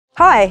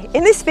Hi,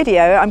 in this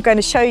video I'm going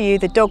to show you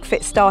the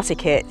DogFit Starter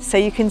Kit so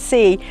you can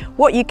see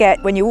what you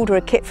get when you order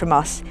a kit from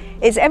us.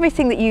 It's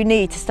everything that you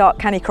need to start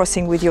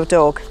canicrossing with your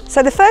dog.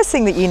 So the first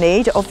thing that you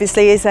need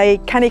obviously is a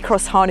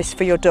canicross harness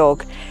for your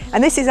dog,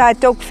 and this is our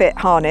DogFit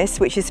harness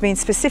which has been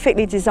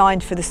specifically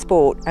designed for the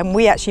sport, and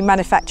we actually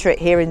manufacture it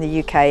here in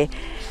the UK.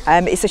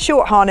 It's a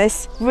short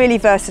harness, really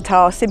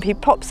versatile, simply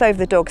pops over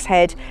the dog's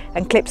head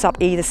and clips up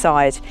either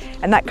side,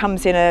 and that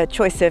comes in a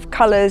choice of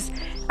colours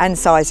and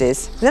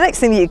sizes. The next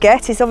thing that you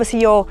get is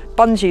obviously your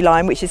bungee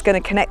line, which is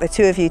going to connect the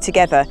two of you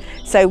together.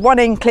 So one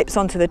end clips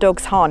onto the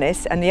dog's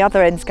harness and the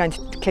other end's going to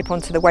clip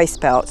onto the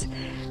waist belt.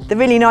 The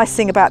really nice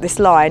thing about this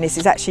line is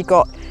it's actually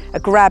got a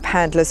grab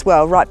handle as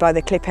well, right by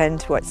the clip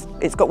end. Well,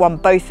 it's got one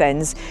both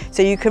ends,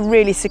 so you can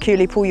really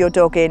securely pull your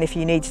dog in if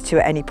you needed to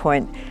at any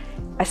point.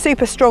 A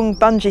super strong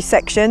bungee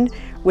section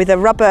with a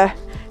rubber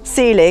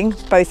sealing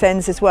both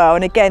ends as well,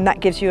 and again that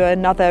gives you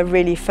another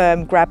really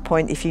firm grab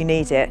point if you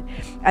need it.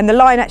 And the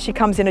line actually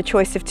comes in a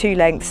choice of two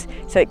lengths,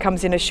 so it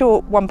comes in a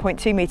short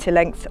 1.2 metre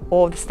length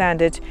or the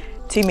standard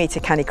 2 metre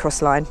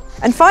Canicross line.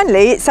 And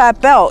finally it's our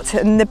belt,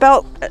 and the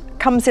belt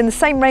comes in the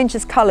same range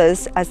of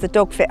colours as the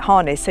DogFit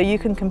harness, so you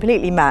can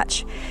completely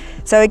match.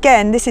 So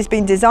again, this has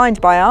been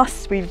designed by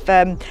us. We've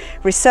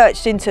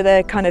researched into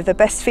the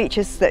best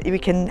features that we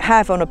can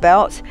have on a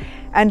belt.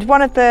 And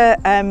one of the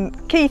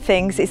key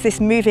things is this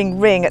moving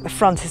ring at the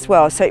front as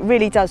well. So it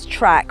really does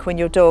track when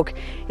your dog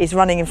is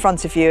running in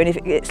front of you, and if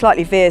it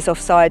slightly veers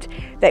offside,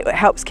 that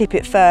helps keep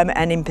it firm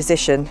and in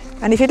position.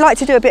 And if you'd like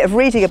to do a bit of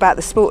reading about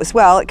the sport as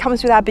well, it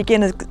comes with our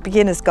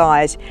beginner's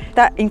guide.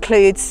 That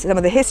includes some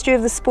of the history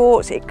of the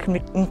sport, it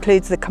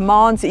includes the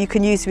commands that you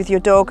can use with your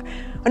dog,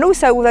 and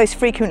also all those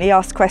frequently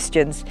asked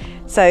questions.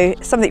 So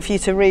something for you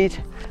to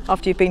read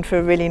after you've been for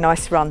a really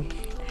nice run.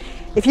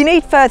 If you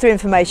need further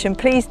information,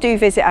 please do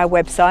visit our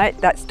website,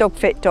 that's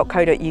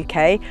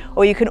dogfit.co.uk,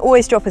 or you can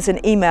always drop us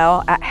an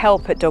email at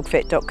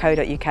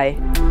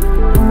help@dogfit.co.uk.